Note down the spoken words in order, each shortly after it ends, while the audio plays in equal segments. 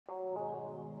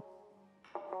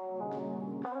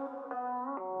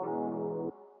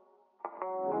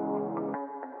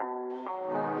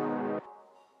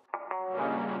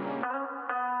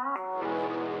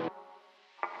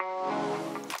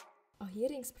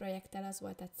hEarrings projekttel az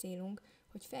volt a célunk,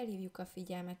 hogy felhívjuk a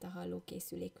figyelmet a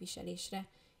hallókészülékviselésre,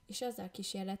 és azzal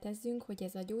kísérletezzünk, hogy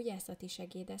ez a gyógyászati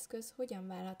segédeszköz hogyan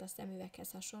válhat a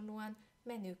szemüveghez hasonlóan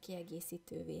menő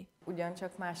kiegészítővé.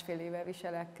 Ugyancsak 1,5 éve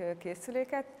viselek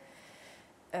készüléket,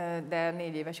 de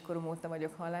 4 éves korom óta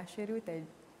vagyok hallássérült,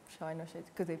 sajnos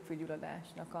egy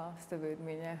középfülgyulladásnak a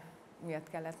szövődménye miatt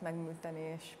kellett megműteni,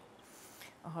 és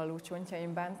a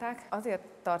hallócsontjaim bánták. Azért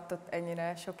tartott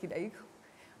ennyire sok ideig,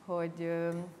 hogy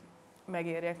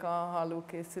megérjek a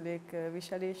hallókészülék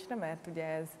viselésre, mert ugye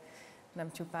ez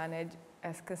nem csupán egy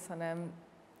eszköz,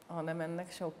 hanem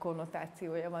ennek sok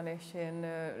konnotációja van, és én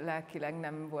lelkileg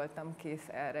nem voltam kész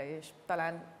erre, és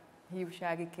talán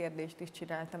hiúsági kérdést is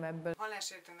csináltam ebből.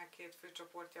 Hallássérültnek 2 fő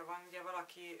csoportja van, ugye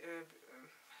valaki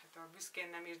büszkén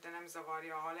nem is, de nem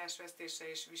zavarja a hallásvesztése,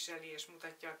 és viseli, és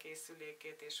mutatja a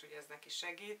készülékét, és hogy ez neki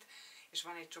segít. És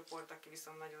van egy csoport, aki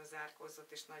viszont nagyon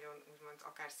zárkózott, és nagyon úgymond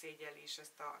akár szégyeli is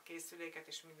ezt a készüléket,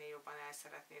 és minél jobban el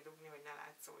szeretné dugni, hogy ne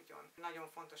látszódjon. Nagyon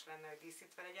fontos lenne, hogy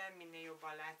díszítve legyen, minél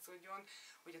jobban látszódjon,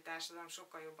 hogy a társadalom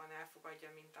sokkal jobban elfogadja,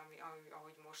 mint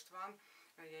ahogy most van.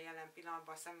 Ugye jelen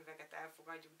pillanatban a szemüveget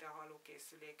elfogadjuk, de a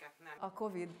hallókészüléket nem. A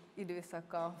Covid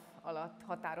időszaka alatt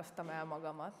határoztam el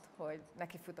magamat, hogy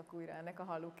nekifutok újra ennek a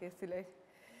hallókészülék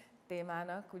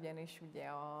témának, ugyanis ugye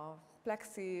a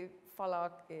plexi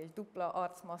falak és dupla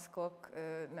arcmaszkok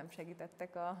nem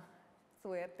segítettek a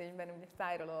szóértésben, ugye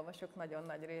szájról olvasok nagyon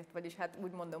nagy részt, vagyis hát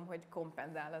úgy mondom, hogy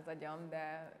kompenzál az agyam,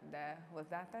 de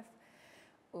hozzátesz.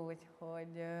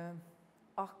 Úgyhogy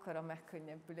akkora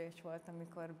megkönnyebbülés volt,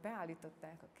 amikor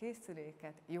beállították a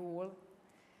készüléket jól,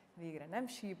 végre nem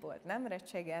sípolt, nem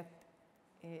recsegett,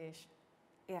 és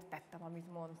értettem,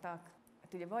 amit mondtak.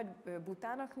 Hát ugye vagy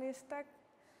butának néztek,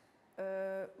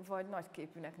 vagy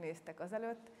nagyképűnek néztek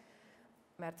azelőtt,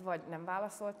 mert vagy nem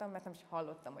válaszoltam, mert nem is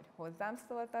hallottam, hogy hozzám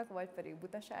szóltak, vagy pedig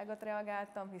butaságot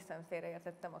reagáltam, hiszen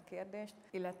félreértettem a kérdést.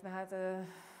 Illetve hát,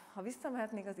 ha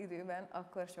visszamehetnék az időben,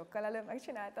 akkor sokkal előbb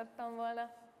megcsináltattam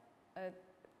volna.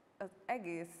 Az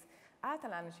egész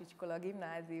általános iskola,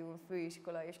 gimnázium,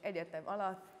 főiskola és egyetem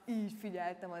alatt így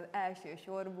figyeltem az első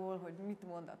sorból, hogy mit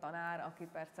mond a tanár, aki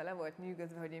persze le volt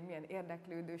nyűgözve, hogy én milyen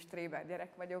érdeklődő, stréber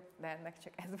gyerek vagyok, de ennek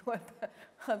csak ez volt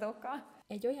az oka.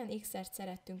 Egy olyan ékszert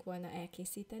szerettünk volna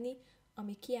elkészíteni,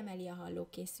 ami kiemeli a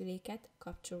hallókészüléket,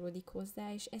 kapcsolódik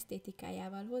hozzá, és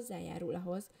esztétikájával hozzájárul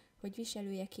ahhoz, hogy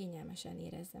viselője kényelmesen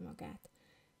érezze magát.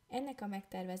 Ennek a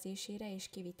megtervezésére és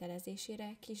kivitelezésére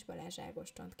Kis Balázs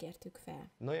Ágostont kértük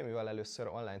fel. Noémivel először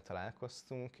online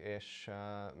találkoztunk, és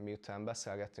miután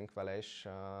beszélgettünk vele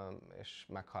és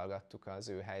meghallgattuk az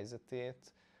ő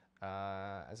helyzetét,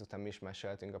 ezután mi is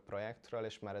meséltünk a projektről,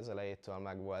 és már az elejétől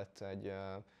megvolt egy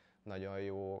nagyon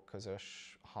jó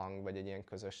közös hang, vagy egy ilyen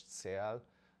közös cél,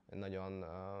 nagyon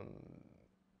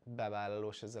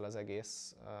bevállalós ezzel az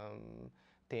egész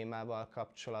témával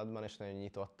kapcsolatban, és nagyon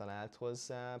nyitottan állt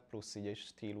hozzá, plusz így a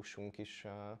stílusunk is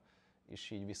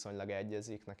így viszonylag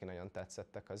egyezik, neki nagyon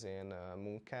tetszettek az én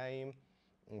munkáim,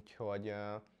 úgyhogy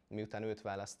miután őt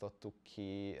választottuk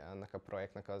ki ennek a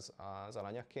projektnek az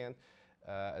alanyaként,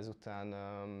 ezután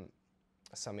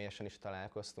személyesen is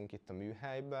találkoztunk itt a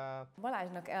műhelyben.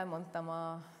 Balázsnak elmondtam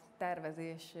a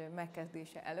tervezés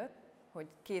megkezdése előtt, hogy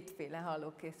 2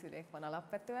 hallókészülék van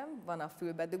alapvetően, van a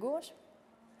fülbedugós,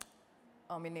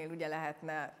 aminél ugye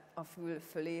lehetne a fül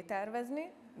fölé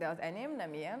tervezni, de az enyém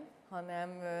nem ilyen, hanem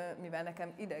mivel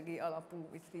nekem idegi alapú,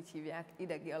 így hívják,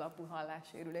 idegi alapú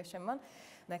hallássérülésem van,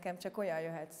 nekem csak olyan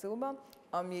jöhet szóba,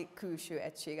 ami külső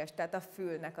egységes, tehát a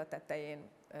fülnek a tetején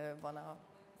van a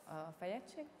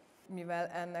fejegység. Mivel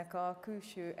ennek a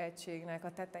külső egységnek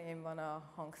a tetején van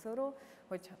a hangszóró,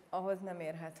 hogy ahhoz nem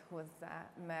érhet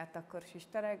hozzá, mert akkor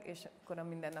sistereg, és akkor a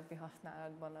mindennapi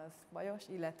használatban az bajos,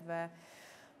 illetve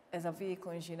ez a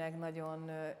vékony zsineg nagyon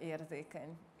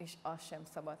érzékeny, és az sem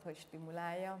szabad, hogy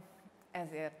stimulálja.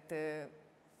 Ezért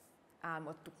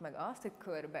álmodtuk meg azt, hogy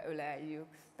körbe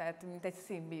öleljük, tehát mint egy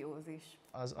szimbiózis.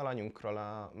 Az alanyunkról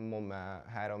a MOME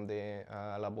 3D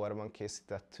laborban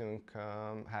készítettünk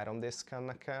 3D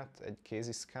szkenneket, egy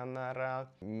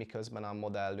kéziszkennerrel, miközben a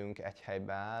modellünk egy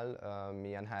helybe áll,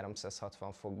 milyen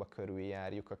 360 fokba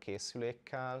körüljárjuk a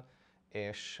készülékkel,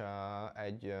 és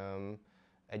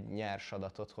egy nyers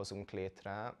adatot hozunk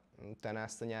létre. Utána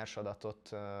ezt a nyers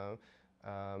adatot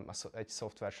egy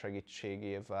szoftver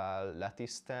segítségével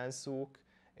letisztázzuk,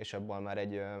 és abból már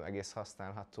egy egész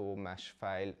használható mesh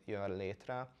file jön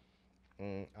létre,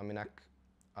 aminek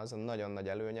az a nagyon nagy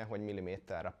előnye, hogy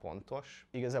milliméterre pontos.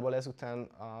 Igazából ezután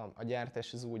a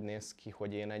gyártás az úgy néz ki,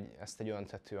 hogy én ezt egy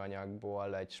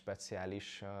öntetőanyagból, egy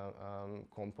speciális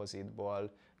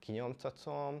kompozitból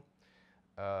kinyomtatom,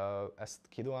 Ezt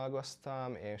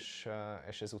kidolgoztam, és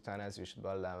ezután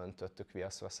ezüstből leöntöttük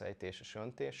viaszvaszejtéses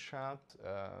öntéssel,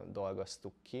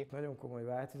 dolgoztuk ki. Nagyon komoly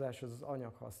változás az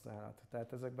anyaghasználat.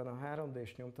 Tehát ezekben a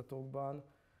 3D-s nyomtatókban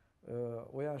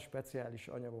olyan speciális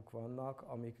anyagok vannak,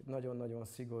 amik nagyon-nagyon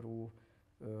szigorú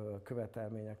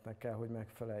követelményeknek kell, hogy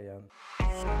megfeleljen.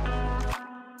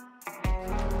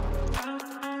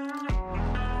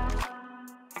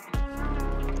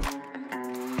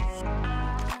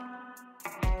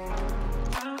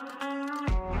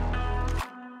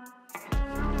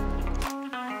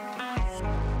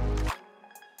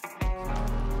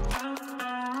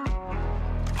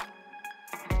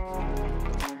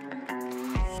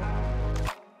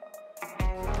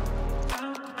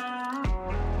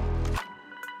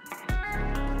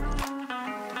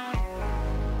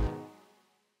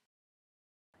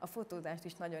 A fotózást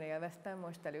is nagyon élveztem,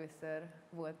 most először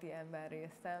volt ilyenben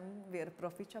részem,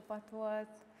 vérprofi csapat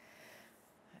volt,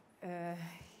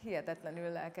 hihetetlenül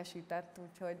lelkesített,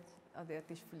 úgyhogy azért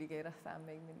is fülig ér a szám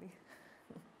még mindig.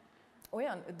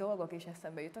 Olyan dolgok is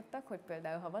eszembe jutottak, hogy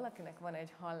például, ha valakinek van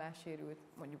egy hallássérült,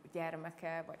 mondjuk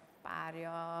gyermeke, vagy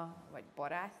párja, vagy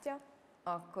barátja,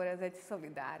 akkor ez egy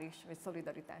szolidáris, vagy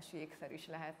szolidaritási ékszer is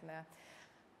lehetne,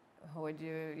 hogy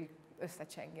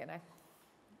összecsengjenek.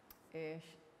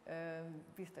 És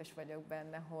biztos vagyok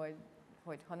benne,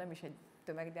 hogy ha nem is egy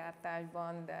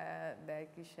tömeggyártásban, de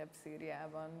egy kisebb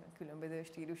szériában, különböző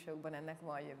stílusokban ennek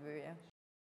van jövője.